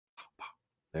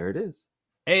There it is.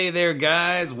 Hey there,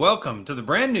 guys. Welcome to the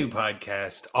brand new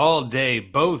podcast, All Day,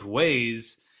 Both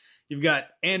Ways. You've got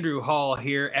Andrew Hall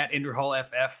here at Andrew Hall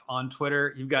FF on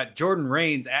Twitter. You've got Jordan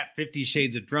Rains at 50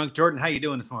 Shades of Drunk. Jordan, how you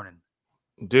doing this morning?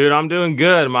 Dude, I'm doing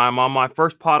good. I'm on my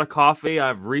first pot of coffee.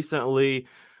 I've recently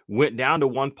went down to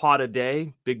one pot a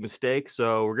day. Big mistake.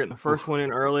 So we're getting the first one in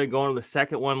early, going to the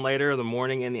second one later, the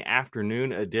morning and the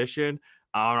afternoon edition.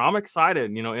 I'm excited.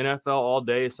 NFL all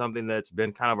day is something that's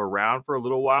been kind of around for a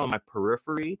little while in my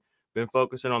periphery. Been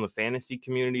focusing on the fantasy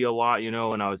community a lot,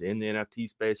 when I was in the NFT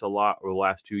space a lot over the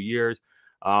last 2 years.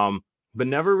 But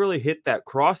never really hit that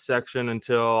cross section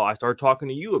until I started talking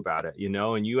to you about it,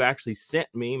 and you actually sent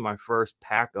me my first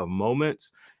pack of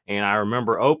moments, and I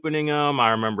remember opening them.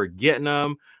 I remember getting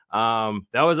them.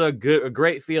 That was a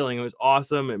great feeling. It was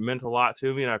awesome. It meant a lot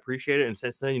to me, and I appreciate it. And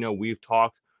since then, we've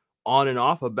talked on and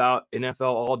off about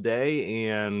NFL all day,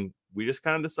 and we just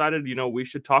kind of decided, we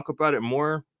should talk about it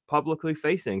more publicly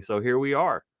facing. So here we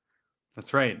are.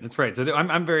 That's right. That's right. So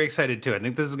I'm very excited too. I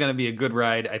think this is going to be a good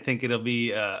ride. I think it'll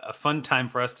be a fun time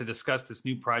for us to discuss this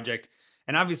new project.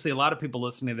 And obviously, a lot of people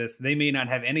listening to this, they may not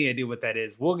have any idea what that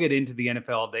is. We'll get into the NFL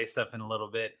all day stuff in a little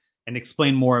bit and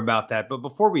explain more about that. But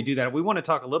before we do that, we want to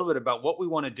talk a little bit about what we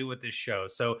want to do with this show.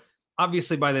 So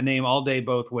obviously, by the name All Day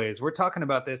Both Ways, we're talking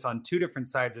about this on two different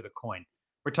sides of the coin.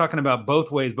 We're talking about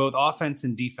both ways, both offense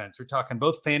and defense. We're talking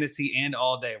both fantasy and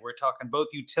all day. We're talking both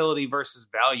utility versus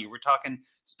value. We're talking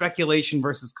speculation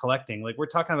versus collecting. Like, we're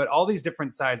talking about all these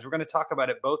different sides. We're going to talk about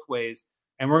it both ways,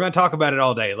 and we're going to talk about it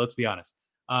all day. Let's be honest.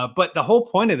 But the whole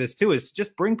point of this too is to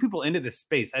just bring people into this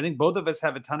space. I think both of us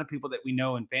have a ton of people that we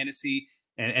know in fantasy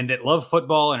and that love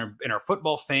football and are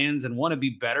football fans and want to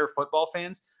be better football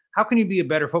fans. How can you be a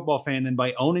better football fan than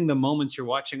by owning the moments you're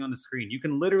watching on the screen? You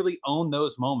can literally own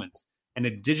those moments and a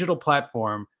digital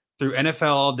platform through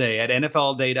NFL All Day at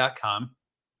NFLAllday.com.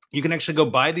 You can actually go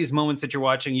buy these moments that you're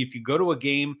watching. If you go to a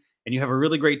game and you have a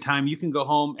really great time, you can go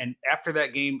home, and after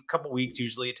that game, a couple weeks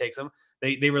usually it takes them,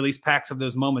 they release packs of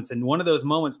those moments. And one of those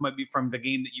moments might be from the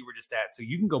game that you were just at. So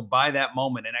you can go buy that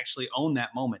moment and actually own that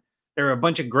moment. There are a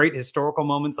bunch of great historical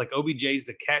moments like OBJ's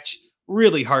The Catch,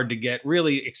 really hard to get,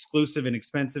 really exclusive and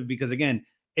expensive because, again,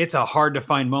 it's a hard to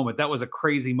find moment. That was a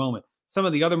crazy moment. Some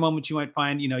of the other moments you might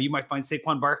find, you might find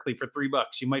Saquon Barkley for $3.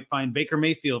 You might find Baker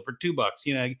Mayfield for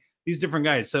 $2. These different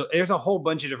guys. So there's a whole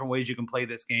bunch of different ways you can play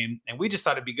this game. And we just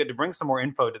thought it'd be good to bring some more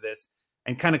info to this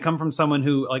and kind of come from someone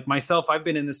who, like myself, I've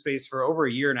been in this space for over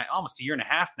a year and almost a year and a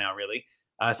half now, really,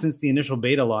 since the initial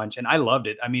beta launch. And I loved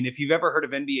it. I mean, if you've ever heard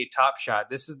of NBA Top Shot,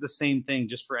 this is the same thing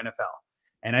just for NFL.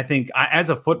 And I think as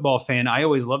a football fan, I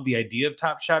always loved the idea of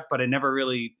Top Shot, but it never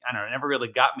really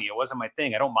got me. It wasn't my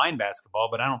thing. I don't mind basketball,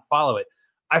 but I don't follow it.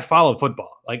 I follow football,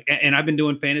 and I've been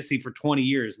doing fantasy for 20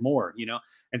 years more,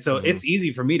 and so it's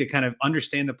easy for me to kind of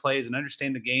understand the plays and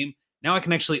understand the game. Now I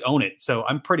can actually own it. So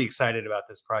I'm pretty excited about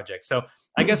this project. So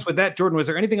I guess with that, Jordan, was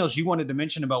there anything else you wanted to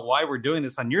mention about why we're doing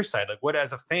this on your side? Like, what,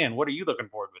 as a fan, what are you looking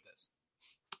forward with this?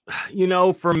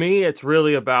 For me, it's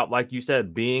really about, like you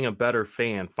said, being a better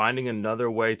fan, finding another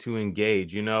way to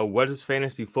engage. What is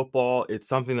fantasy football? It's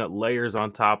something that layers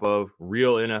on top of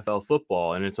real NFL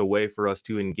football, and it's a way for us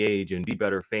to engage and be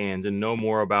better fans and know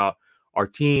more about our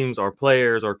teams, our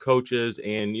players, our coaches.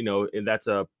 And, that's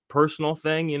a personal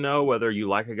thing, whether you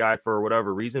like a guy for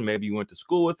whatever reason. Maybe you went to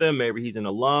school with him, maybe he's an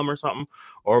alum or something,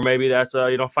 or maybe that's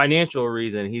a, financial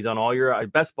reason. He's on all your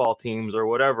best ball teams or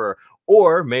whatever.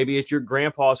 Or maybe it's your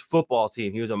grandpa's football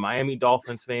team. He was a Miami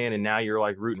Dolphins fan, and now you're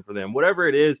like rooting for them. Whatever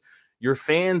it is, you're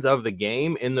fans of the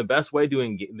game. And the best way to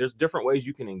engage, there's different ways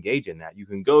you can engage in that. You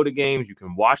can go to games, you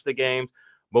can watch the games.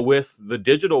 But with the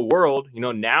digital world,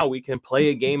 now we can play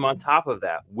a game on top of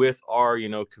that with our,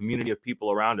 community of people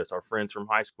around us, our friends from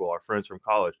high school, our friends from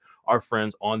college, our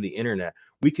friends on the internet.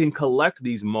 We can collect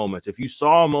these moments. If you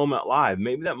saw a moment live,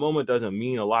 maybe that moment doesn't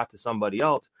mean a lot to somebody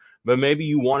else, but maybe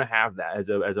you want to have that as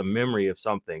a memory of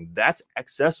something that's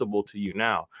accessible to you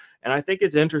now. And I think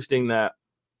it's interesting that,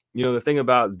 the thing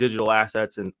about digital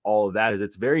assets and all of that is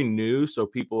it's very new. So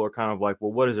people are kind of like,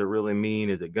 well, what does it really mean?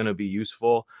 Is it going to be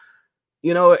useful?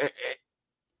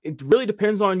 It really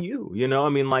depends on you. I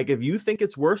mean, like, if you think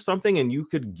it's worth something and you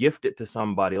could gift it to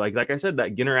somebody, like I said,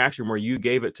 that interaction where you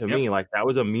gave it to me, like that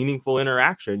was a meaningful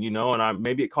interaction, and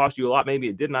maybe it cost you a lot, maybe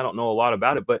it didn't. I don't know a lot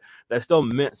about it, but that still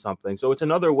meant something. So it's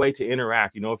another way to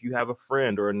interact. If you have a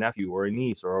friend or a nephew or a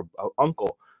niece or a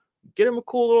uncle, get him a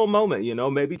cool little moment,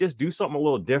 maybe just do something a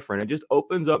little different. It just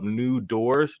opens up new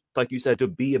doors, like you said, to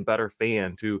be a better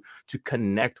fan, to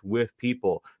connect with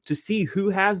people, to see who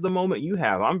has the moment you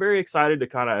have. I'm very excited to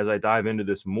kind of, as I dive into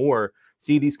this more,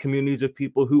 see these communities of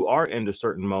people who are into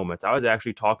certain moments. I was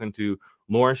actually talking to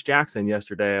Lawrence Jackson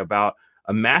yesterday about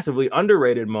a massively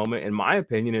underrated moment, in my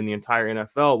opinion, in the entire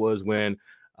NFL was when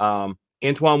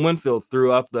Antoine Winfield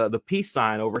threw up the peace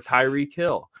sign over Tyreek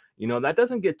Hill. That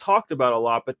doesn't get talked about a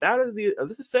lot, but this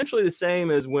is essentially the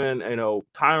same as when,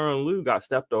 Tyronn Lue got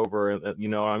stepped over. You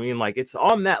know what I mean? Like, it's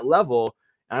on that level.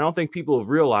 And I don't think people have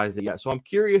realized it yet. So I'm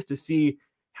curious to see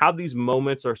how these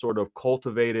moments are sort of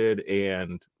cultivated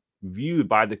and viewed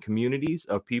by the communities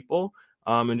of people,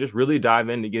 and just really dive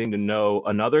into getting to know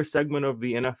another segment of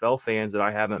the NFL fans that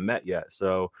I haven't met yet.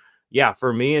 So yeah,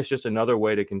 for me, it's just another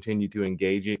way to continue to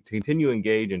engage,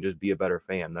 and just be a better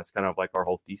fan. That's kind of like our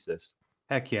whole thesis.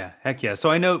 Heck yeah. Heck yeah. So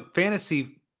I know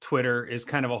fantasy Twitter is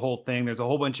kind of a whole thing. There's a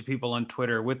whole bunch of people on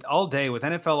Twitter with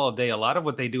NFL all day. A lot of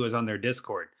what they do is on their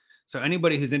Discord. So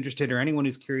anybody who's interested or anyone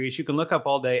who's curious, you can look up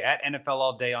all day at NFL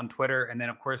all day on Twitter. And then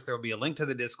of course there will be a link to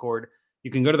the Discord.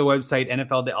 You can go to the website,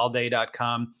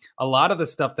 NFLallday.com. A lot of the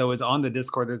stuff though is on the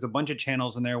Discord. There's a bunch of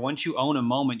channels in there. Once you own a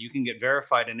moment, you can get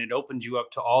verified and it opens you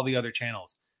up to all the other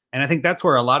channels. And I think that's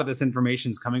where a lot of this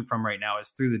information is coming from right now, is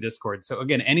through the Discord. So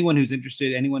again, anyone who's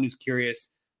interested, anyone who's curious,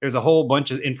 there's a whole bunch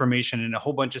of information and a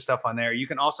whole bunch of stuff on there. You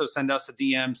can also send us a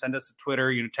DM, send us a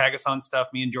Twitter, tag us on stuff.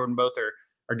 Me and Jordan both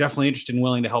are definitely interested and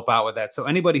willing to help out with that. So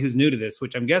anybody who's new to this,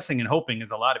 which I'm guessing and hoping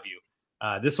is a lot of you,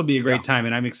 this will be a great time.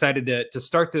 And I'm excited to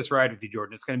start this ride with you,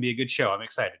 Jordan. It's going to be a good show. I'm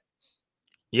excited.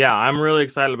 Yeah, I'm really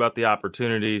excited about the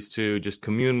opportunities to just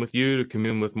commune with you, to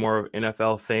commune with more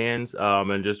NFL fans,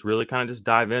 and just really kind of just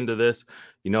dive into this.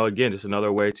 Again, just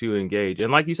another way to engage. And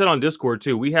like you said on Discord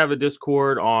too, we have a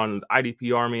Discord on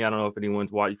IDP Army. I don't know if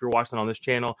anyone's watching. If you're watching on this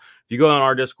channel, if you go on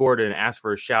our Discord and ask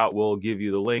for a shout, we'll give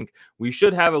you the link. We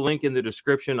should have a link in the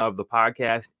description of the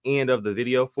podcast and of the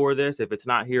video for this. If it's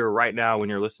not here right now when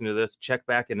you're listening to this, check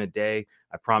back in a day.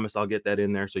 I promise I'll get that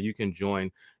in there so you can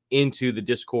join into the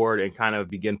Discord and kind of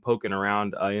begin poking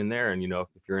around in there. And, if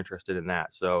you're interested in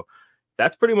that. So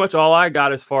that's pretty much all I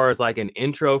got as far as like an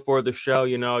intro for the show.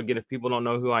 Again, if people don't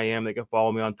know who I am, they can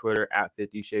follow me on Twitter at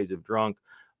 50 Shades of Drunk.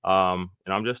 And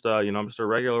I'm just I'm just a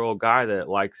regular old guy that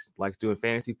likes doing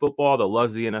fantasy football, that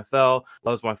loves the NFL,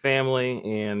 loves my family.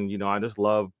 And, I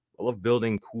love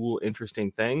building cool,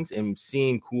 interesting things and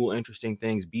seeing cool, interesting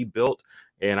things be built.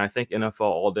 And I think NFL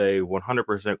All Day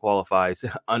 100% qualifies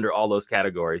under all those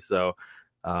categories. So,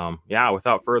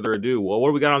 without further ado, well, what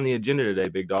do we got on the agenda today,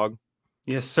 big dog?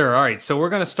 Yes, sir. All right. So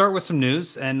we're going to start with some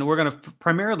news, and we're going to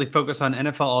primarily focus on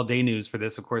NFL All Day news for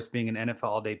this, of course, being an NFL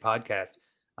All Day podcast.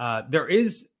 There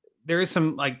is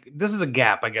some, this is a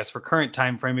gap, I guess, for current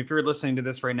time frame. If you're listening to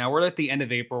this right now, we're at the end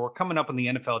of April. We're coming up on the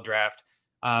NFL draft.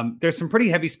 There's some pretty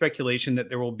heavy speculation that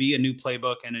there will be a new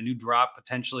playbook and a new drop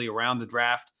potentially around the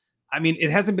draft. I mean,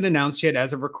 it hasn't been announced yet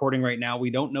as of recording right now.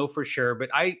 We don't know for sure, but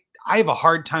I have a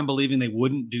hard time believing they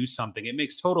wouldn't do something. It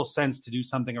makes total sense to do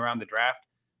something around the draft.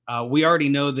 We already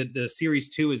know that the Series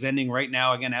 2 is ending right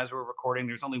now. Again, as we're recording,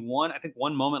 there's only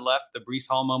one moment left. The Breece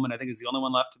Hall moment, I think, is the only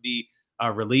one left to be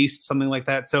released, something like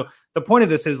that. So the point of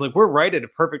this is, we're right at a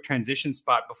perfect transition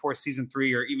spot before Season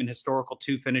 3 or even Historical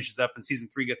 2 finishes up and Season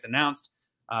 3 gets announced.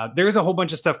 There's a whole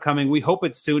bunch of stuff coming. We hope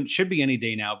it's soon. It should be any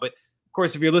day now. But of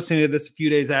course, if you're listening to this a few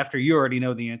days after, you already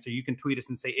know the answer. You can tweet us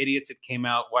and say, idiots, it came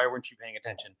out. Why weren't you paying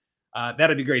attention?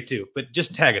 That'd be great too. But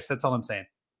just tag us. That's all I'm saying.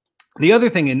 The other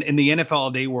thing in the NFL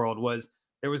All Day world was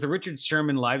there was a Richard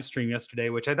Sherman live stream yesterday,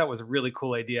 which I thought was a really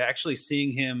cool idea. Actually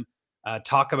seeing him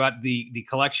talk about the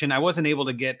collection. I wasn't able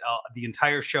to get the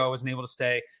entire show. I wasn't able to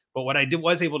stay. But what I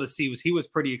was able to see was he was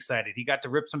pretty excited. He got to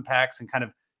rip some packs and kind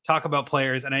of talk about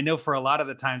players. And I know for a lot of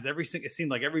the times, it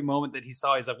seemed like every moment that he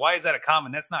saw, he's like, why is that a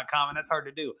common? That's not common. That's hard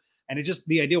to do. And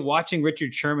the idea of watching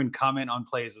Richard Sherman comment on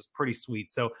plays was pretty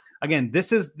sweet. So again,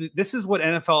 this is what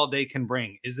NFL All Day can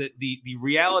bring, is that the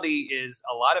reality is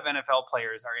a lot of NFL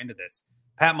players are into this.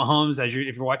 Pat Mahomes,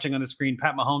 if you're watching on the screen,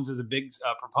 Pat Mahomes is a big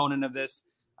proponent of this.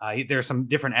 There are some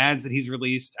different ads that he's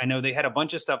released. I know they had a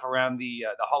bunch of stuff around the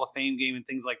Hall of Fame game and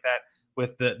things like that,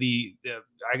 with the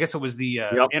I guess it was the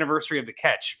anniversary of the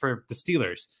catch for the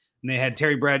Steelers. And they had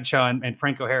Terry Bradshaw and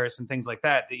Franco Harris and things like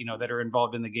that, that are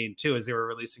involved in the game too, as they were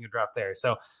releasing a drop there.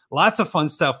 So lots of fun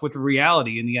stuff with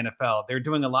reality in the NFL. They're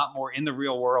doing a lot more in the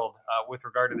real world with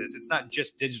regard to this. It's not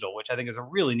just digital, which I think is a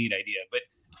really neat idea, but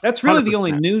that's really 100%. The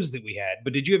only news that we had.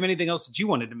 But did you have anything else that you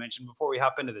wanted to mention before we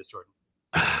hop into this, Jordan?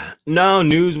 No,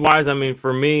 news wise, I mean,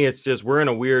 for me, it's just, we're in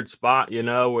a weird spot,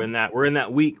 we're in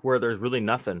that week where there's really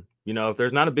nothing, if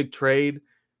there's not a big trade,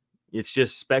 it's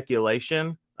just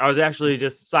speculation. I was actually,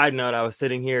 just side note, I was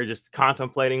sitting here just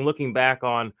contemplating, looking back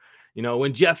on,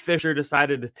 when Jeff Fisher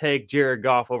decided to take Jared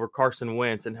Goff over Carson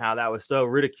Wentz and how that was so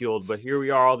ridiculed. But here we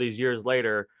are all these years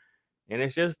later, and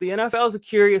it's just, the NFL is a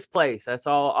curious place. That's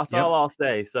all I'll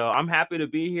say. So I'm happy to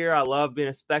be here. I love being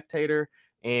a spectator.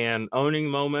 and owning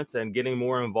moments and getting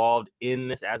more involved in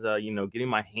this as a, getting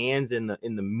my hands in the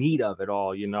meat of it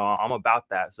all. I'm about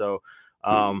that. So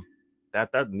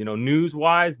news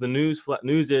wise, the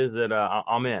news is that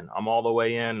I'm all the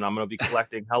way in, and I'm going to be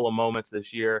collecting hella moments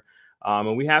this year.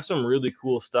 And we have some really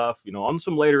cool stuff, on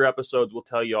some later episodes. We'll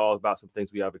tell you all about some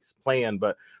things we have planned,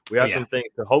 but we have some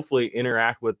things to hopefully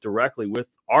interact with directly with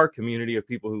our community of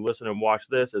people who listen and watch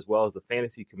this, as well as the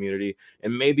fantasy community,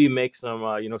 and maybe make some,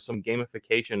 some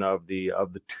gamification of the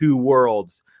two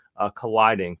worlds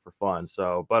colliding for fun.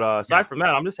 So, but aside from that,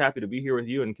 I'm just happy to be here with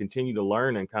you and continue to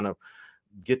learn and kind of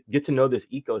get to know this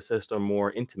ecosystem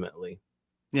more intimately.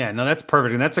 Yeah, no, that's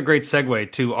perfect. And that's a great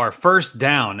segue to our first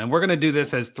down. And we're going to do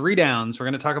this as 3 downs. We're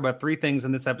going to talk about 3 things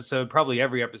in this episode, probably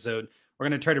every episode. We're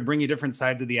going to try to bring you different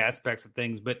sides of the aspects of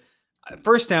things. But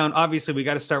first down, obviously, we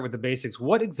got to start with the basics.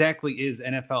 What exactly is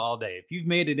NFL All Day? If you've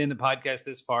made it in the podcast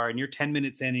this far and you're 10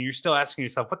 minutes in and you're still asking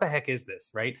yourself, what the heck is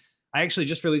this, right? I actually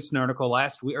just released an article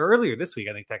last week, or earlier this week,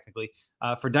 I think technically,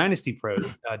 for Dynasty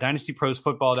Pros,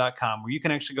 dynastyprosfootball.com, where you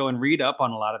can actually go and read up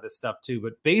on a lot of this stuff too.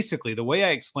 But basically, the way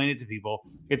I explain it to people,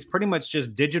 it's pretty much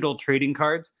just digital trading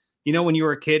cards. When you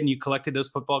were a kid and you collected those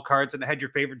football cards and it had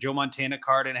your favorite Joe Montana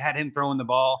card and it had him throwing the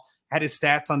ball, had his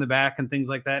stats on the back and things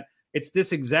like that. It's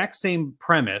this exact same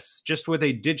premise, just with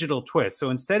a digital twist. So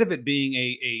instead of it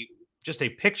being just a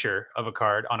picture of a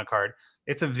card on a card,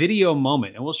 it's a video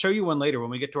moment, and we'll show you one later when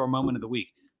we get to our moment of the week.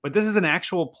 But this is an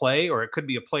actual play, or it could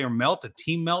be a player melt, a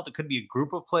team melt. It could be a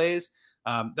group of plays.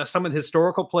 Some of the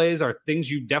historical plays are things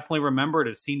you definitely remember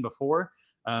to have seen before.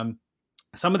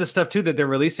 Some of the stuff, too, that they're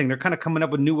releasing, they're kind of coming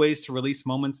up with new ways to release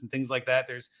moments and things like that.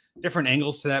 There's different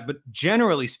angles to that. But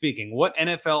generally speaking, what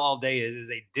NFL All Day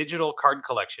is a digital card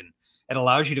collection. It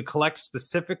allows you to collect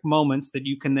specific moments that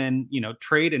you can then,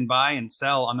 trade and buy and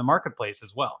sell on the marketplace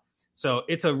as well. So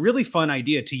it's a really fun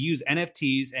idea to use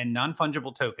NFTs and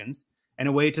non-fungible tokens in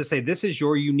a way to say, this is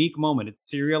your unique moment. It's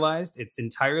serialized. It's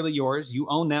entirely yours. You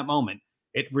own that moment.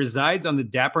 It resides on the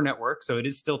Dapper network. So it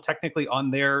is still technically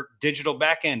on their digital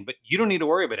backend, but you don't need to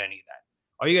worry about any of that.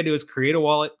 All you got to do is create a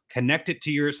wallet, connect it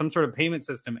to some sort of payment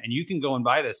system, and you can go and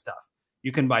buy this stuff.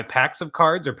 You can buy packs of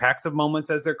cards or packs of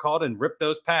moments, as they're called, and rip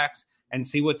those packs and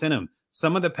see what's in them.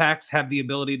 Some of the packs have the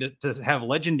ability to have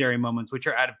legendary moments, which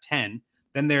are out of 10.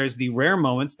 Then there's the rare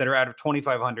moments that are out of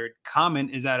 2,500. Common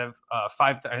is out of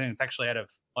 5. I think it's actually out of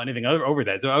anything over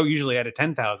that. So usually out of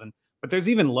 10,000. But there's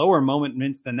even lower moment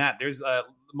mints than that. There's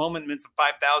moment mints of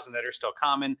 5,000 that are still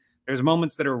common. There's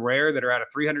moments that are rare that are out of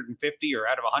 350 or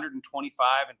out of 125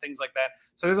 and things like that.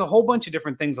 So there's a whole bunch of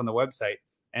different things on the website.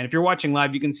 And if you're watching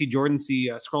live, you can see Jordan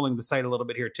scrolling the site a little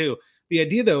bit here too. The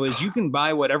idea, though, is you can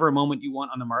buy whatever moment you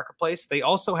want on the marketplace. They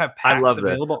also have packs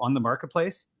available on the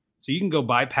marketplace. So you can go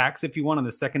buy packs if you want on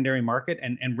the secondary market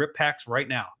and rip packs right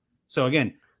now. So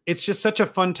again, it's just such a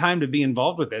fun time to be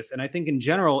involved with this. And I think in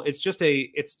general, it's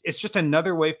just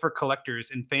another way for collectors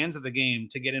and fans of the game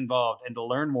to get involved and to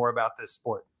learn more about this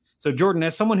sport. So Jordan,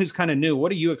 as someone who's kind of new,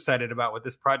 what are you excited about with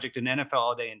this project in NFL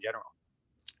All Day in general?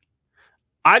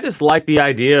 I just like the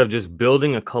idea of just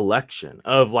building a collection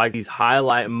of like these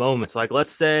highlight moments. Like, let's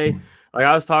say, like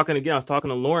I was talking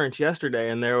to Lawrence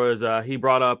yesterday, and there was he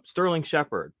brought up Sterling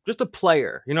Shepard, just a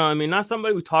player, not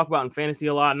somebody we talk about in fantasy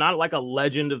a lot, not like a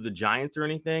legend of the Giants or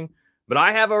anything, but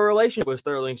I have a relationship with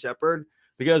Sterling Shepard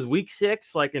because week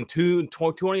 6, like in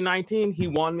 2019, he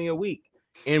won me a week,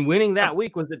 and winning that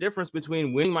week was the difference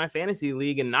between winning my fantasy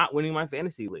league and not winning my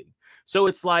fantasy league. So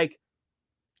it's like,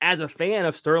 as a fan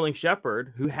of Sterling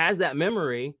Shepard, who has that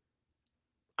memory,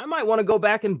 I might want to go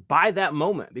back and buy that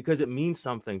moment because it means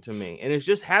something to me. And it's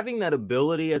just having that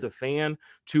ability as a fan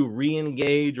to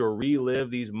re-engage or relive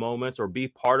these moments or be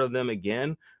part of them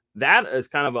again. That is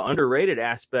kind of an underrated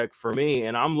aspect for me.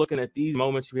 And I'm looking at these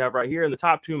moments we have right here in the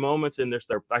top 2 moments. And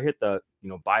I hit the,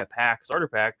 buy a pack, starter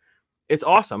pack. It's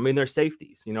awesome. I mean, there's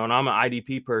safeties, and I'm an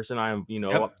IDP person. I am,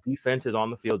 defense is on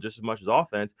the field just as much as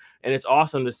offense. And it's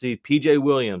awesome to see PJ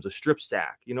Williams, a strip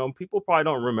sack. People probably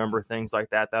don't remember things like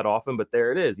that often, but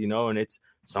there it is, and it's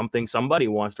something somebody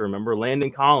wants to remember.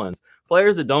 Landon Collins,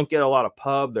 players that don't get a lot of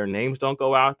pub, their names don't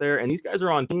go out there. And these guys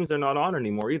are on teams they're not on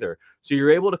anymore either. So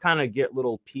you're able to kind of get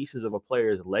little pieces of a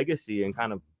player's legacy and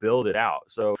kind of build it out.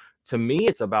 So to me,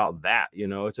 it's about that,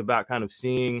 it's about kind of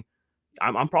seeing.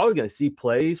 I'm probably going to see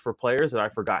plays for players that I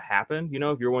forgot happened.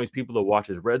 If you're one of these people that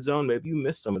watches Red Zone, maybe you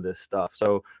missed some of this stuff.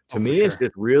 So to me, it's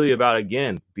just really about,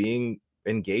 again,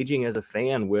 engaging as a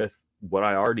fan with what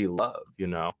I already love,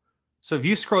 So if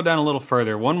you scroll down a little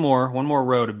further, one more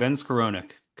row to Ben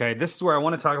Skoronik. Okay, this is where I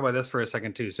want to talk about this for a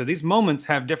second too. So these moments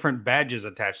have different badges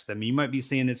attached to them. You might be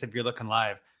seeing this if you're looking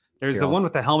live. There's the one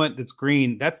with the helmet that's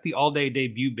green. That's the all-day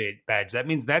debut badge. That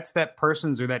means that's that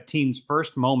person's or that team's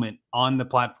first moment on the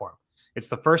platform. It's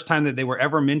the first time that they were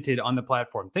ever minted on the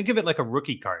platform. Think of it like a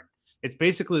rookie card. It's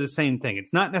basically the same thing.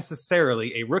 It's not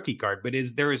necessarily a rookie card, but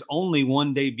there is only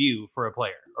one debut for a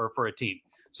player or for a team.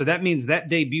 So that means that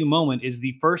debut moment is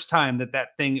the first time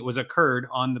that thing was occurred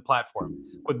on the platform.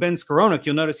 With Ben Skowronek,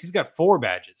 you'll notice he's got 4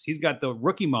 badges. He's got the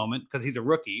rookie moment because he's a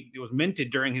rookie. It was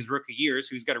minted during his rookie year,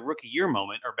 so he's got a rookie year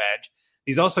moment or badge.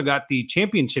 He's also got the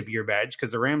championship year badge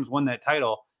because the Rams won that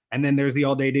title. And then there's the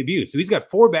all-day debut. So he's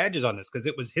got 4 badges on this because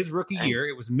it was his rookie year.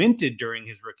 It was minted during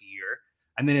his rookie year.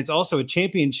 And then it's also a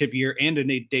championship year and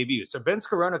a debut. So Ben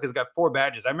Skowronek has got 4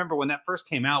 badges. I remember when that first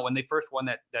came out, when they first won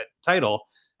that title,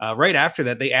 right after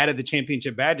that, they added the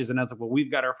championship badges. And I was like, well,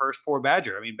 we've got our first 4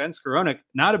 badger. I mean, Ben Skowronek,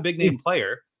 not a big name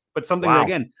player, but something that,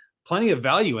 again, plenty of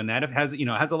value in that. It has,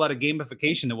 has a lot of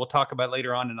gamification that we'll talk about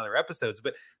later on in other episodes.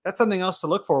 But that's something else to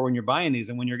look for when you're buying these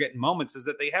and when you're getting moments, is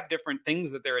that they have different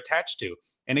things that they're attached to.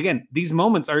 And again, these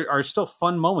moments are still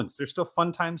fun moments. They're still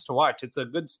fun times to watch. It's a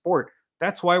good sport.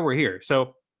 That's why we're here.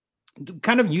 So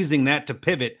kind of using that to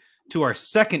pivot to our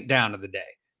second down of the day.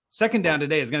 Second down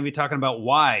today is going to be talking about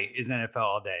why is NFL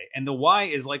all day. And the why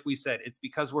is, like we said, it's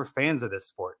because we're fans of this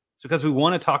sport. It's because we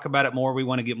want to talk about it more. We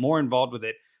want to get more involved with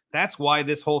it. That's why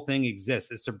this whole thing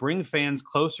exists, is to bring fans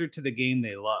closer to the game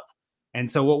they love. And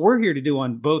so what we're here to do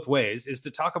on both ways is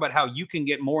to talk about how you can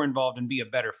get more involved and be a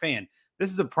better fan. This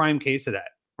is a prime case of that,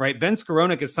 right? Ben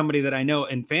Skowronek is somebody that I know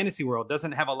in fantasy world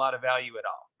doesn't have a lot of value at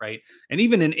all, right? And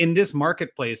even in this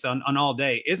marketplace on all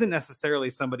day isn't necessarily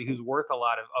somebody who's worth a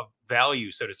lot of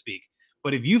value, so to speak.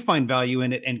 But if you find value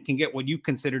in it and can get what you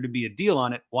consider to be a deal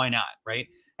on it, why not, right?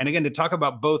 And again, to talk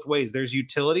about both ways, there's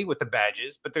utility with the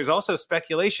badges, but there's also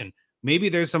speculation. Maybe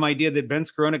there's some idea that Ben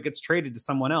Skowronek gets traded to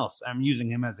someone else. I'm using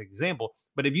him as an example.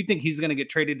 But if you think he's going to get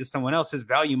traded to someone else, his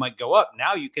value might go up.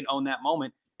 Now you can own that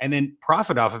moment and then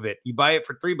profit off of it. You buy it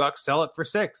for $3, sell it for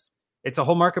 $6. It's a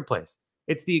whole marketplace.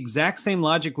 It's the exact same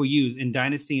logic we use in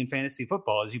dynasty and fantasy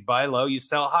football. As you buy low, you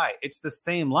sell high. It's the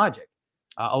same logic.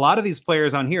 A lot of these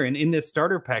players on here, and in this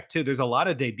starter pack too, there's a lot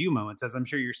of debut moments, as I'm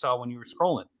sure you saw when you were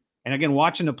scrolling. And again,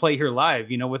 watching the play here live,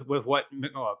 with what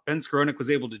Ben Skowronek was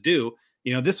able to do,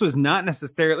 this was not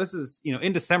necessarily, this is,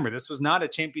 in December, this was not a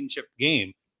championship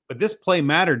game, but this play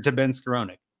mattered to Ben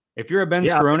Skowronek. If you're a Ben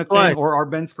Skowronek fan or are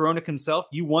Ben Skowronek himself,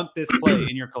 you want this play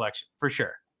in your collection for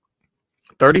sure.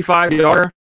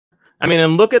 35-yarder. I mean,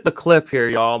 and look at the clip here,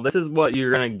 y'all. This is what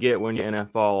you're going to get when you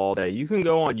NFL all day. You can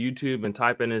go on YouTube and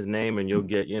type in his name and you'll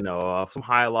get, some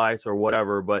highlights or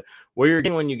whatever. But what you're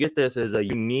getting when you get this is a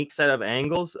unique set of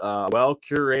angles,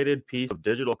 well-curated piece of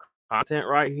digital content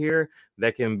right here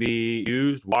that can be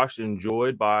used, watched,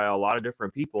 enjoyed by a lot of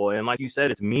different people. And like you said,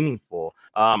 it's meaningful.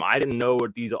 I didn't know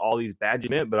what all these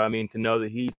badges meant, but I mean, to know that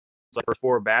he's like first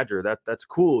 4 badger, that's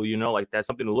cool, like that's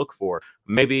something to look for.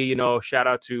 Maybe, shout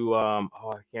out to I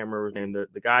can't remember his name,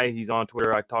 the guy, he's on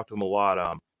Twitter, I talk to him a lot.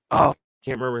 Can't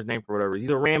remember his name for whatever. He's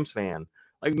a Rams fan.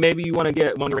 Like maybe you want to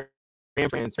get one of the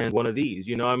Rams fans one of these,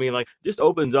 I mean, like just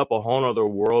opens up a whole other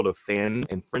world of fan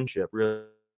and friendship, really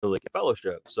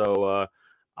fellowship. So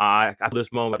I got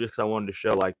this moment just because I wanted to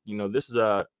show, like, this is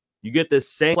you get this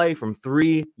same play from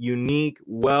 3 unique,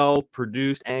 well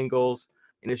produced angles.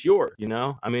 And it's yours,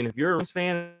 I mean, if you're a Rams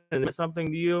fan and it's something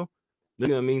to you, it's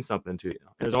going to mean something to you.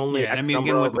 And there's only X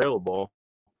number available.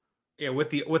 Yeah,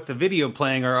 with the video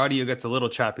playing, our audio gets a little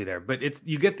choppy there, but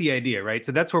you get the idea, right?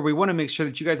 So that's where we want to make sure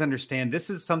that you guys understand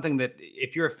this is something that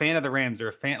if you're a fan of the Rams or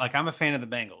a fan, like I'm a fan of the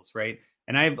Bengals, right?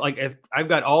 And I've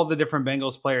got all the different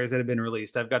Bengals players that have been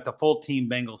released. I've got the full team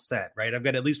Bengals set, right? I've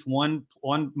got at least one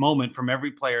moment from every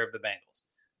player of the Bengals.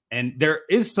 And there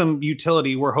is some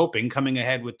utility we're hoping coming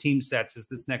ahead with team sets as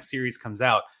this next series comes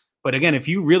out. But again, if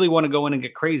you really want to go in and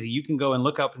get crazy, you can go and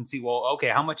look up and see, well, okay,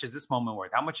 how much is this moment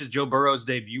worth? How much is Joe Burrow's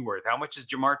debut worth? How much is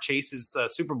Jamar Chase's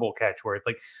Super Bowl catch worth?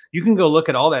 Like, you can go look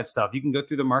at all that stuff. You can go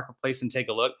through the marketplace and take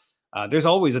a look. There's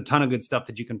always a ton of good stuff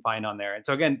that you can find on there. And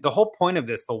so again, the whole point of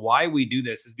this, the why we do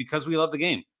this, is because we love the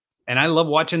game. And I love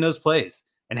watching those plays.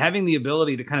 And having the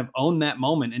ability to kind of own that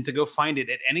moment and to go find it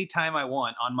at any time I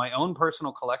want on my own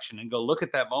personal collection and go look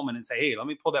at that moment and say, hey, let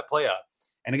me pull that play up.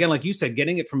 And again, like you said,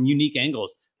 getting it from unique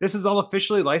angles. This is all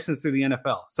officially licensed through the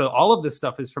NFL. So all of this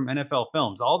stuff is from NFL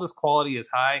Films. All this quality is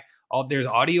high. There's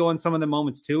audio on some of the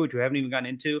moments too, which we haven't even gotten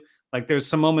into. Like there's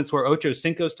some moments where Ocho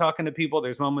Cinco's talking to people.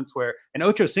 There's moments where, and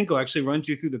Ocho Cinco actually runs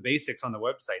you through the basics on the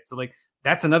website. So like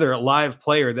that's another live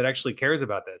player that actually cares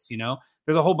about this,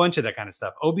 There's a whole bunch of that kind of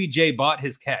stuff. OBJ bought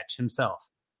his catch himself,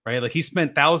 right? Like he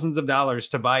spent thousands of dollars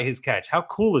to buy his catch. How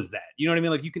cool is that? You know what I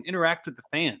mean? Like you can interact with the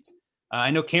fans. I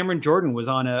know Cameron Jordan was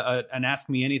on an Ask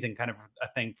Me Anything kind of a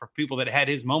thing for people that had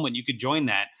his moment. You could join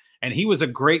that. And he was a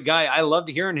great guy. I loved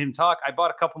hearing him talk. I bought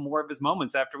a couple more of his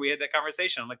moments after we had that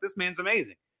conversation. I'm like, this man's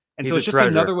amazing. And He's so a it's just treasure.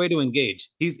 another way to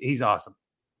engage. He's awesome.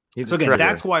 He's So a again, treasure.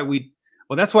 that's why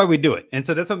we do it. And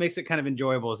so that's what makes it kind of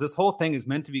enjoyable, is this whole thing is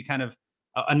meant to be kind of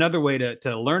another way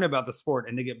to learn about the sport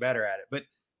and to get better at it. But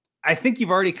I think you've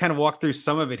already kind of walked through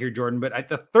some of it here, Jordan. But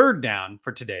the third down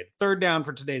for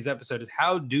today's episode is,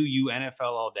 how do you NFL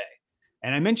all day?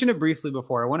 And I mentioned it briefly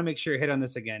before. I want to make sure you hit on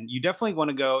this again. You definitely want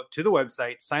to go to the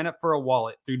website, sign up for a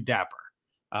wallet through Dapper.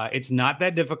 It's not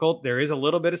that difficult. There is a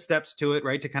little bit of steps to it,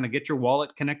 right? To kind of get your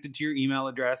wallet connected to your email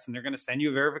address, and they're going to send you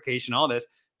a verification, all this.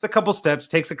 It's a couple steps,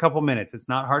 takes a couple minutes. It's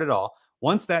not hard at all.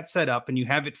 Once that's set up and you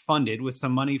have it funded with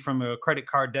some money from a credit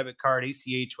card, debit card,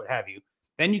 ACH, what have you,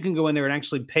 then you can go in there and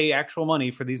actually pay actual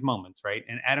money for these moments, right?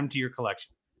 And add them to your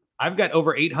collection. I've got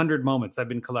over 800 moments I've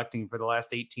been collecting for the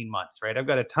last 18 months, right? I've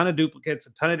got a ton of duplicates,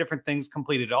 a ton of different things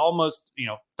completed, almost,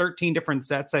 13 different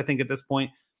sets, I think, at this point.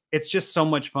 It's just so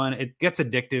much fun. It gets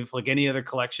addictive like any other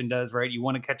collection does, right? You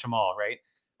want to catch them all, right?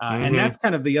 And that's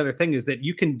kind of the other thing, is that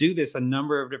you can do this a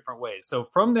number of different ways. So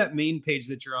from that main page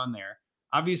that you're on there,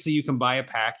 obviously you can buy a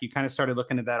pack. You kind of started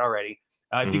looking at that already.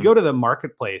 If you go to the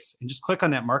marketplace and just click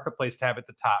on that marketplace tab at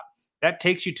the top, that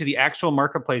takes you to the actual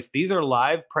marketplace. These are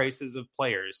live prices of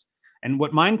players. And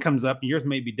what mine comes up, yours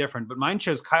may be different, but mine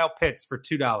shows Kyle Pitts for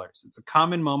 $2. It's a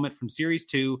common moment from Series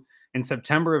 2 in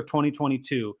September of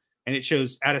 2022. And it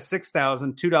shows out of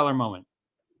 6,000, $2 moment.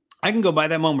 I can go buy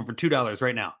that moment for $2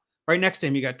 right now. Right next to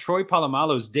him, you got Troy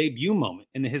Polamalu's debut moment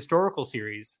in the historical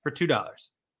series for $2.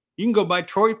 You can go buy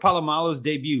Troy Polamalu's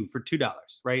debut for $2,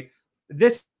 right?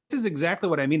 This is exactly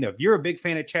what I mean, though. If you're a big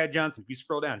fan of Chad Johnson, if you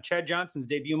scroll down, Chad Johnson's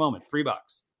debut moment, $3,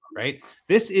 right?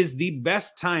 This is the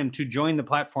best time to join the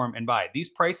platform and buy. These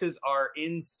prices are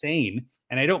insane.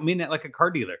 And I don't mean that like a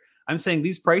car dealer. I'm saying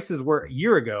these prices were a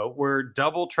year ago were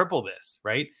double, triple this,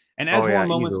 right? And as more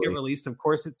moments get released, of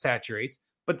course, it saturates.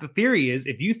 But the theory is,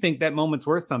 if you think that moment's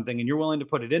worth something and you're willing to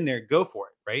put it in there, go for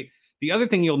it, right? The other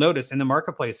thing you'll notice in the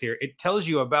marketplace here, it tells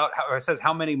you about how, or it says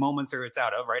how many moments it's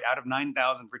out of, right? Out of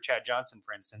 9,000 for Chad Johnson,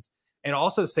 for instance. It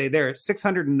also say there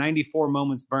 694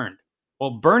 moments burned.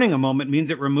 Well, burning a moment means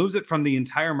it removes it from the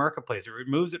entire marketplace. It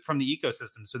removes it from the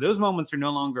ecosystem. So those moments are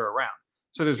no longer around.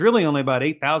 So there's really only about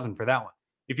 8,000 for that one.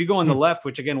 If you go on the left,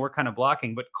 which again, we're kind of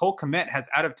blocking, but Cole Kmet has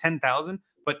out of 10,000,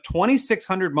 but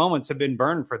 2,600 moments have been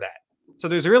burned for that. So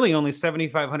there's really only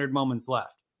 7,500 moments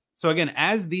left. So again,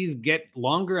 as these get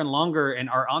longer and longer and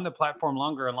are on the platform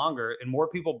longer and longer, and more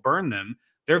people burn them,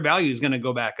 their value is going to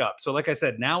go back up. So like I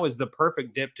said, now is the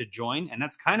perfect dip to join. And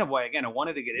that's kind of why, again, I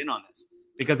wanted to get in on this,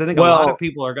 because I think a lot of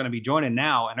people are going to be joining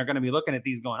now and are going to be looking at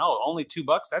these going, oh, only $2.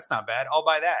 That's not bad. I'll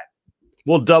buy that.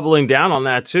 Well, doubling down on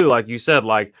that too, like you said,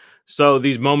 so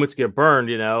these moments get burned,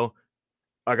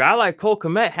 a guy like Cole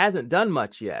Kmet hasn't done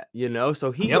much yet,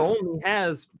 so he only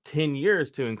has 10 years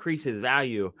to increase his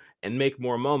value and make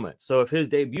more moments. So if his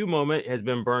debut moment has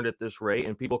been burned at this rate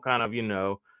and people kind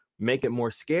of, make it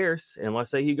more scarce, and let's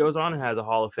say he goes on and has a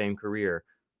Hall of Fame career,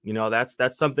 that's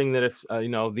something that if,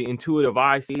 the intuitive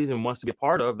eye sees and wants to be a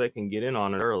part of, they can get in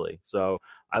on it early. So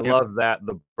I love that,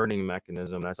 the burning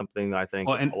mechanism. That's something that I think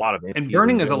a lot of and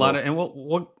burning is a lot of, and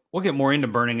we'll get more into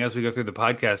burning as we go through the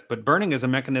podcast, but burning is a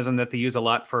mechanism that they use a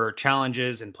lot for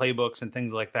challenges and playbooks and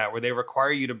things like that, where they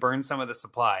require you to burn some of the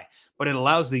supply, but it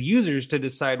allows the users to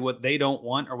decide what they don't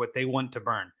want or what they want to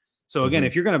burn. So again,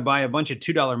 if you're going to buy a bunch of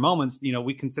 $2 moments,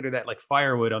 we consider that like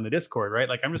firewood on the Discord, right?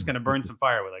 Like, I'm just going to burn some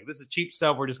firewood. Like, this is cheap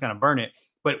stuff. We're just going to burn it.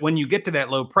 But when you get to that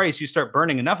low price, you start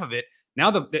burning enough of it. Now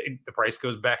the price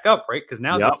goes back up, right? Because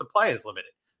now the supply is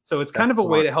limited. So it's kind of a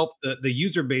way to help the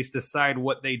user base decide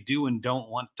what they do and don't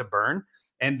want to burn.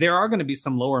 And there are going to be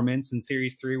some lower mints in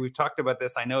Series 3. We've talked about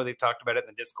this. I know they've talked about it in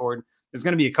the Discord. There's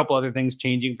going to be a couple other things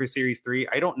changing for Series 3.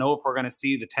 I don't know if we're going to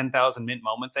see the 10,000 mint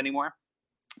moments anymore,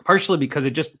 partially because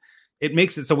it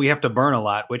makes it so we have to burn a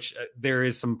lot, which there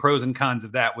is some pros and cons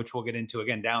of that, which we'll get into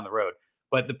again down the road.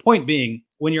 But the point being,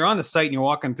 when you're on the site and you're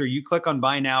walking through, you click on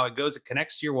buy now, it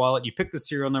connects to your wallet. You pick the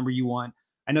serial number you want.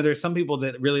 I know there's some people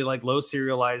that really like low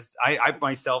serialized. I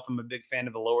myself am a big fan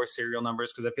of the lower serial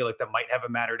numbers, because I feel like that might have a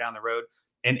matter down the road.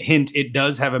 And hint, it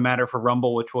does have a matter for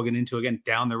Rumble, which we'll get into again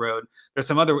down the road. There's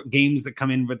some other games that come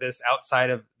in with this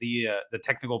outside of the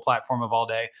technical platform of All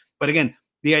Day. But again,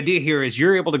 the idea here is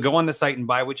you're able to go on the site and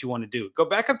buy what you want to do. Go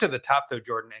back up to the top, though,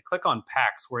 Jordan, and click on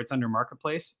packs where it's under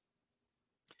Marketplace.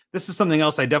 This is something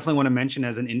else I definitely want to mention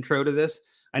as an intro to this.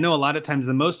 I know a lot of times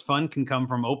the most fun can come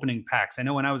from opening packs. I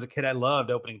know when I was a kid, I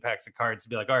loved opening packs of cards to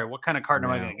be like, all right, what kind of card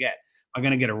am I going to get? Am I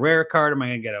going to get a rare card? Am I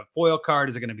going to get a foil card?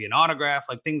 Is it going to be an autograph?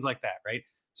 Like things like that, right?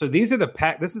 So these are the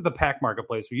pack. This is the pack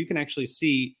marketplace where you can actually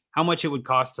see how much it would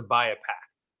cost to buy a pack.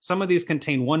 Some of these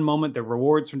contain one moment. They're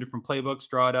rewards from different playbooks,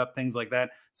 draw it up, things like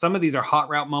that. Some of these are hot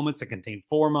route moments that contain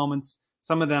 4 moments.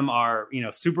 Some of them are,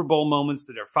 Super Bowl moments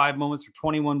that are 5 moments for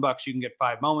 $21. You can get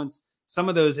 5 moments. Some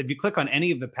of those, if you click on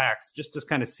any of the packs, just to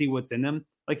kind of see what's in them,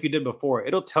 like you did before,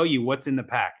 it'll tell you what's in the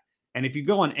pack. And if you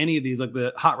go on any of these, like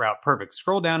the hot route, perfect.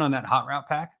 Scroll down on that hot route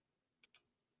pack.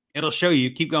 It'll show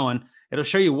you, keep going. It'll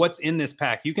show you what's in this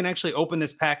pack. You can actually open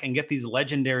this pack and get these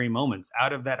legendary moments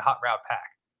out of that hot route pack.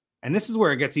 And this is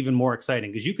where it gets even more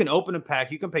exciting because you can open a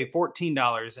pack. You can pay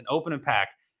 $14 and open a pack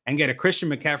and get a Christian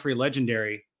McCaffrey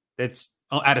legendary that's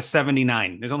out of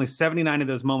 79. There's only 79 of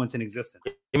those moments in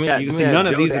existence. You can see none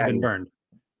of these have been burned,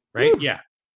 right? Yeah.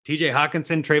 TJ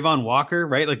Hawkinson, Trayvon Walker,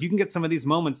 right? Like you can get some of these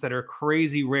moments that are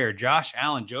crazy rare. Josh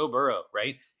Allen, Joe Burrow,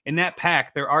 right? In that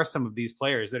pack, there are some of these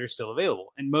players that are still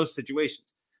available in most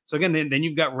situations. So again, then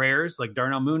you've got rares like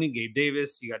Darnell Mooney, Gabe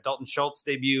Davis, you got Dalton Schultz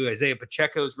debut, Isaiah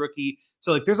Pacheco's rookie.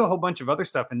 So like there's a whole bunch of other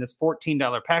stuff in this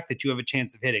 $14 pack that you have a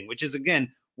chance of hitting, which is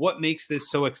again what makes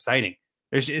this so exciting.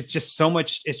 It's just so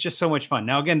much fun.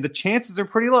 Now again, the chances are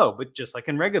pretty low, but just like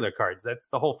in regular cards, that's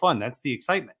the whole fun. That's the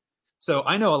excitement. So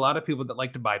I know a lot of people that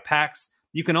like to buy packs.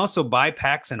 You can also buy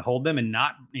packs and hold them and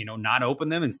not open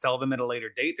them and sell them at a later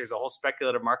date. There's a whole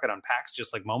speculative market on packs,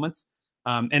 just like moments.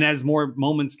 And as more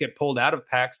moments get pulled out of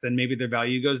packs, then maybe their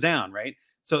value goes down, right?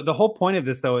 So the whole point of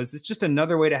this, though, is it's just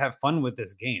another way to have fun with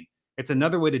this game. It's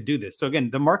another way to do this. So again,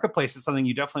 the marketplace is something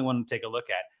you definitely want to take a look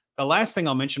at. The last thing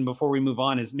I'll mention before we move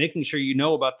on is making sure you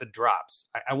know about the drops.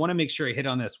 I want to make sure I hit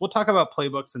on this. We'll talk about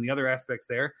playbooks and the other aspects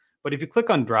there. But if you click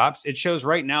on drops, it shows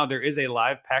right now there is a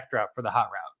live pack drop for the hot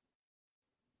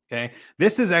route. Okay.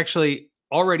 This is actually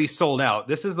already sold out.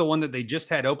 This is the one that they just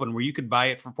had open where you could buy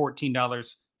it for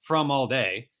 $14 from all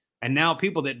day. And now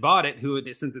people that bought it,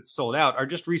 since it's sold out, are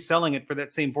just reselling it for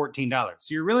that same $14.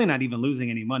 So you're really not even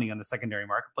losing any money on the secondary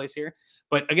marketplace here.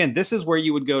 But again, this is where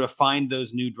you would go to find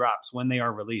those new drops when they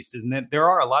are released. Isn't that there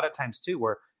are a lot of times too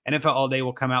where NFL All Day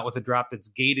will come out with a drop that's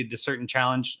gated to certain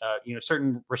challenge,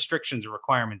 certain restrictions or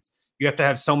requirements. You have to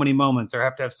have so many moments, or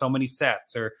have to have so many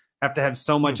sets, or have to have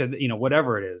so much of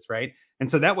whatever it is, right? And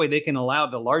so that way they can allow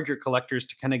the larger collectors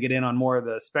to kind of get in on more of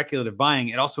the speculative buying.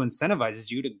 It also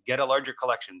incentivizes you to get a larger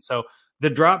collection. So the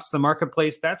drops, the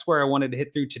marketplace, that's where I wanted to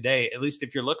hit through today. At least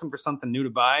if you're looking for something new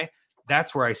to buy,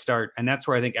 that's where I start. And that's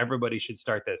where I think everybody should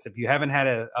start this. If you haven't had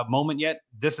a moment yet,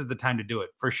 this is the time to do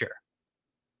it for sure.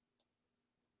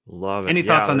 Love it. Any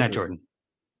thoughts on that, Jordan?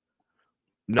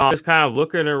 No, just kind of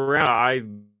looking around.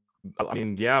 I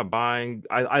mean, yeah, buying.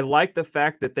 I like the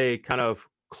fact that they kind of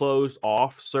close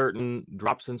off certain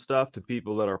drops and stuff to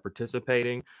people that are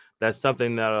participating. That's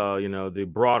something that the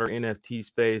broader NFT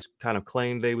space kind of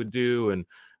claimed they would do,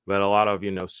 but a lot of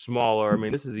smaller. I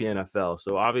mean, this is the NFL,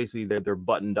 so obviously they're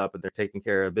buttoned up and they're taking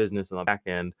care of business on the back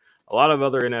end. A lot of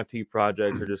other NFT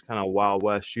projects are just kind of Wild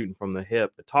West, shooting from the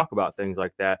hip to talk about things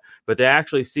like that. But to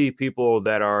actually see people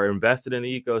that are invested in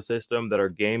the ecosystem, that are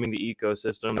gaming the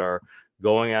ecosystem, that are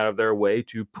going out of their way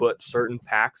to put certain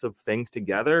packs of things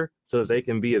together so that they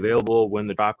can be available when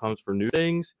the drop comes for new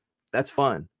things, that's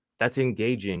fun. That's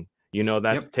engaging.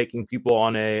 That's taking people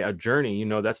on a journey.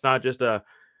 That's not just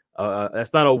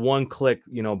that's not a one-click,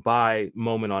 buy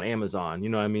moment on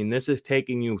Amazon. I mean, this is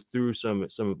taking you through some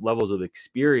levels of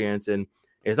experience, and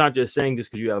it's not just saying just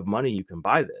because you have money you can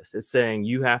buy this. It's saying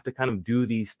you have to kind of do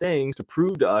these things to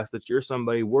prove to us that you're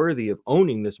somebody worthy of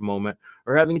owning this moment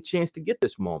or having a chance to get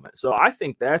this moment. So I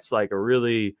think that's like a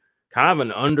really kind of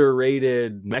an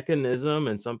underrated mechanism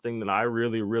and something that I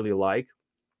really, really like.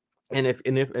 And if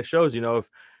it shows, if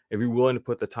you're willing to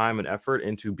put the time and effort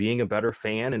into being a better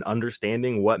fan and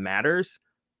understanding what matters,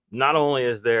 not only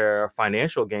is there a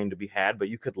financial gain to be had, but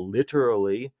you could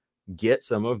literally get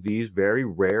some of these very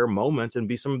rare moments and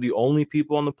be some of the only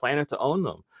people on the planet to own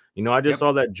them. I just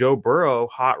saw that Joe Burrow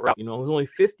hot route, there's only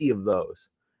 50 of those.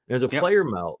 There's a player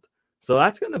melt. So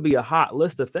that's going to be a hot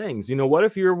list of things. What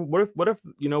if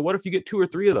you get 2 or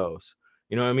 3 of those?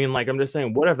 You know what I mean? Like, I'm just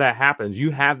saying, what if that happens?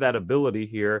 You have that ability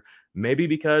here, maybe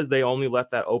because they only let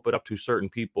that open up to certain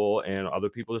people and other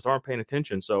people just aren't paying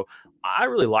attention. So I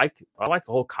like the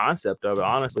whole concept of it,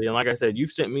 honestly. And like I said,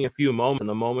 you've sent me a few moments, and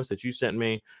the moments that you sent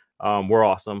me were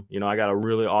awesome. I got a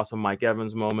really awesome Mike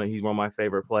Evans moment. He's one of my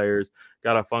favorite players.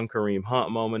 Got a fun Kareem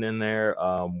Hunt moment in there,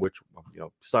 which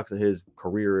sucks that his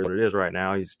career is what it is right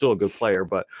now. He's still a good player,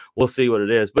 but we'll see what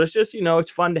it is. But it's just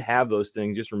it's fun to have those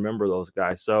things. Just remember those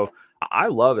guys. So I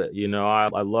love it.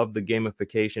 I love the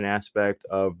gamification aspect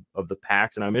of the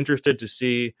packs, and I'm interested to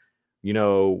see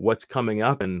what's coming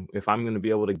up and if I'm going to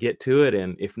be able to get to it,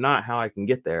 and if not, how I can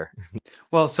get there.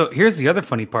 Well, so here's the other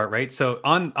funny part, right? So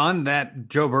on that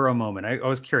Joe Burrow moment, I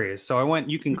was curious. So I went,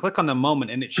 you can click on the moment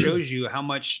and it shows you how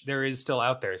much there is still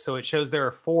out there. So it shows there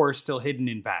are 4 still hidden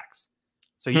in packs.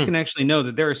 So you can actually know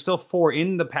that there are still 4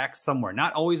 in the packs somewhere,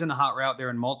 not always in the hot route.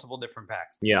 They're in multiple different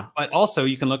packs. Yeah. But also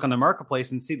you can look on the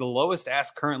marketplace and see the lowest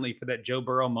ask currently for that Joe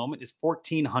Burrow moment is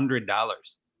 $1,400.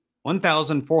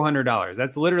 $1,400.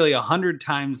 That's literally 100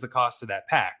 times the cost of that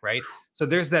pack, right? So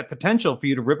there's that potential for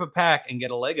you to rip a pack and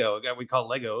get a Lego, we call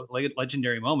Lego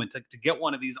legendary moment, to get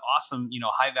one of these awesome,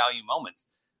 high value moments.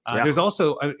 There's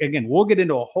also, again, we'll get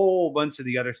into a whole bunch of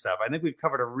the other stuff. I think we've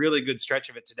covered a really good stretch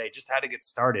of it today, just how to get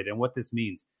started and what this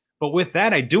means. But with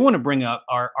that, I do want to bring up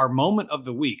our moment of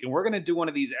the week. And we're going to do one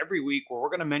of these every week where we're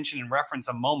going to mention and reference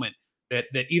a moment that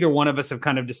either one of us have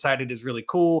kind of decided is really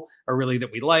cool or really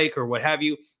that we like or what have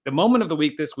you. The moment of the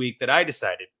week this week that I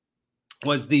decided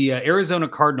was the Arizona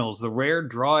Cardinals, the rare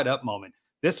draw it up moment.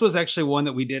 This was actually one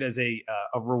that we did as a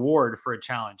reward for a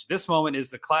challenge. This moment is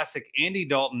the classic Andy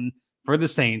Dalton for the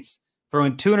Saints,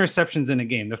 throwing 2 interceptions in a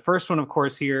game. The first one, of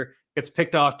course, here gets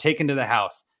picked off, taken to the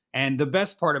house. And the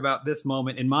best part about this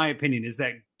moment, in my opinion, is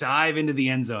that dive into the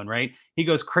end zone, right? He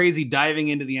goes crazy diving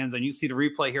into the end zone. You see the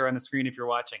replay here on the screen if you're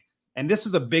watching. And this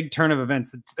was a big turn of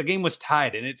events. The game was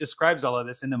tied, and it describes all of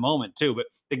this in the moment too. But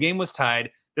the game was tied.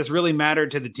 This really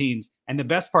mattered to the teams. And the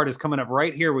best part is coming up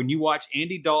right here when you watch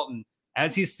Andy Dalton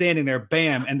as he's standing there,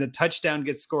 bam, and the touchdown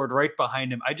gets scored right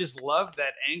behind him. I just love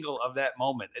that angle of that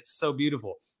moment. It's so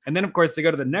beautiful. And then, of course, they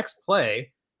go to the next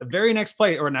play, the very next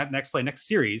play, or not next play, next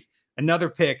series, another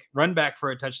pick, run back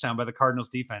for a touchdown by the Cardinals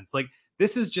defense. Like,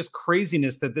 this is just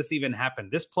craziness that this even happened.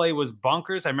 This play was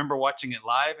bonkers. I remember watching it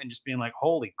live and just being like,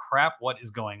 holy crap, what is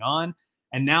going on?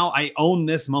 And now I own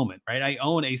this moment, right? I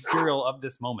own a serial of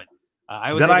this moment.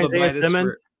 I was able to buy this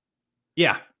for,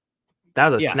 yeah. That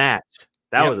was a snatch.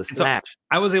 That was a snatch.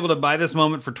 I was able to buy this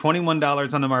moment for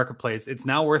 $21 on the marketplace. It's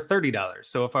now worth $30.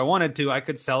 So if I wanted to, I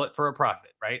could sell it for a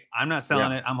profit, right? I'm not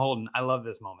selling it. I'm holding. I love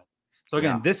this moment. So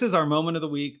again, this is our moment of the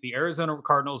week. The Arizona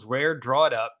Cardinals rare draw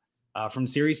it up from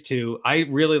Series 2. I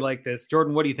really like this.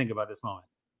 Jordan, what do you think about this moment?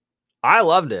 I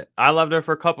loved it. I loved it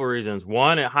for a couple of reasons.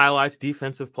 One, it highlights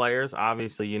defensive players.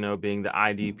 Obviously, being the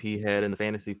IDP head in the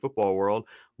fantasy football world,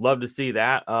 love to see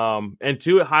that. And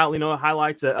two, it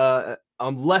highlights a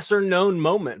lesser known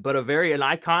moment, but an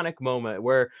iconic moment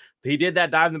where he did that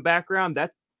dive in the background.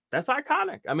 That's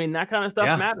iconic. I mean, that kind of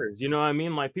stuff matters. You know what I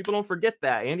mean? Like, people don't forget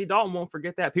that. Andy Dalton won't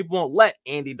forget that. People won't let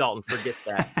Andy Dalton forget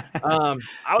that.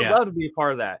 I would love to be a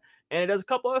part of that. And it does a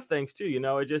couple other things too.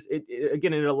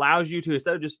 It allows you to,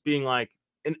 instead of just being like,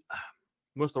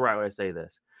 what's the right way to say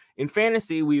this? In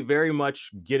fantasy, we very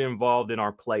much get involved in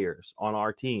our players on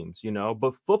our teams,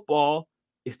 but football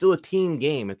is still a team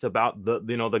game. It's about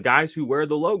the guys who wear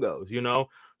the logos,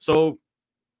 So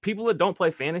people that don't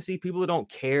play fantasy, people that don't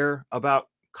care about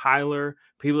Kyler,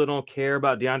 people that don't care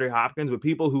about DeAndre Hopkins, but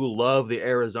people who love the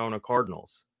Arizona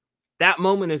Cardinals, that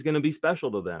moment is going to be special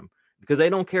to them. Because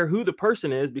they don't care who the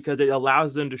person is, because it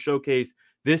allows them to showcase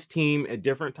this team at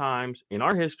different times in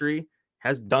our history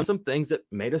has done some things that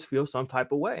made us feel some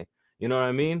type of way. You know what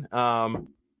I mean?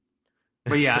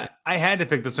 But yeah, I had to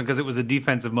pick this one because it was a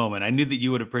defensive moment. I knew that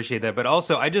you would appreciate that. But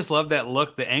also, I just love that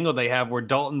look, the angle they have where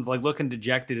Dalton's like looking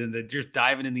dejected and they're just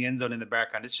diving in the end zone in the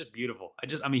background. It's just beautiful.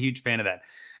 I'm a huge fan of that.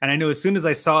 And I know as soon as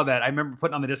I saw that, I remember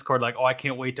putting on the Discord, like, oh, I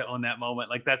can't wait to own that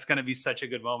moment. Like, that's going to be such a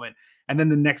good moment. And then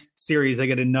the next series, I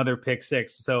get another pick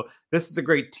 6. So this is a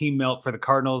great team melt for the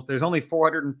Cardinals. There's only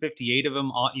 458 of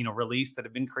them released that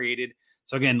have been created.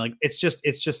 So again, like, it's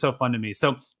just so fun to me.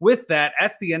 So with that,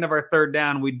 that's the end of our third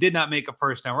down. We did not make a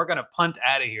first down. We're going to punt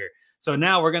out of here. So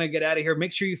now we're going to get out of here.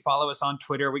 Make sure you follow us on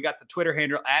Twitter. We got the Twitter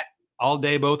handle at All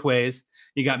Day Both Ways.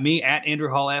 You got me at Andrew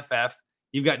Hall FF.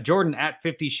 You've got Jordan at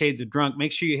 50 Shades of Drunk.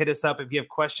 Make sure you hit us up if you have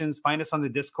questions. Find us on the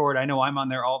Discord. I know I'm on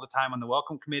there all the time on the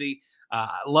Welcome Committee.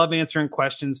 I love answering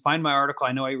questions. Find my article.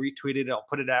 I know I retweeted it. I'll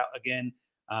put it out again.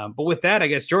 But with that, I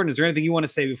guess, Jordan, is there anything you want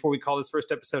to say before we call this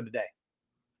first episode today?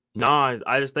 No,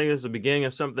 I just think it's the beginning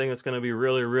of something that's going to be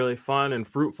really, really fun and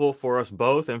fruitful for us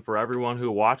both and for everyone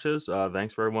who watches.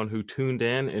 Thanks for everyone who tuned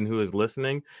in and who is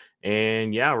listening.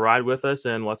 And yeah, ride with us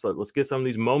and let's get some of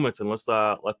these moments and let's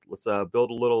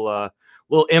build a little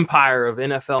empire of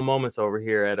NFL moments over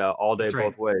here at All Day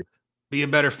Both Ways. Be a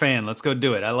better fan. Let's go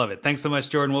do it. I love it. Thanks so much,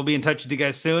 Jordan. We'll be in touch with you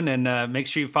guys soon, and make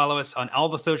sure you follow us on all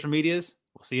the social medias.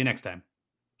 We'll see you next time.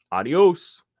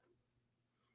 Adios.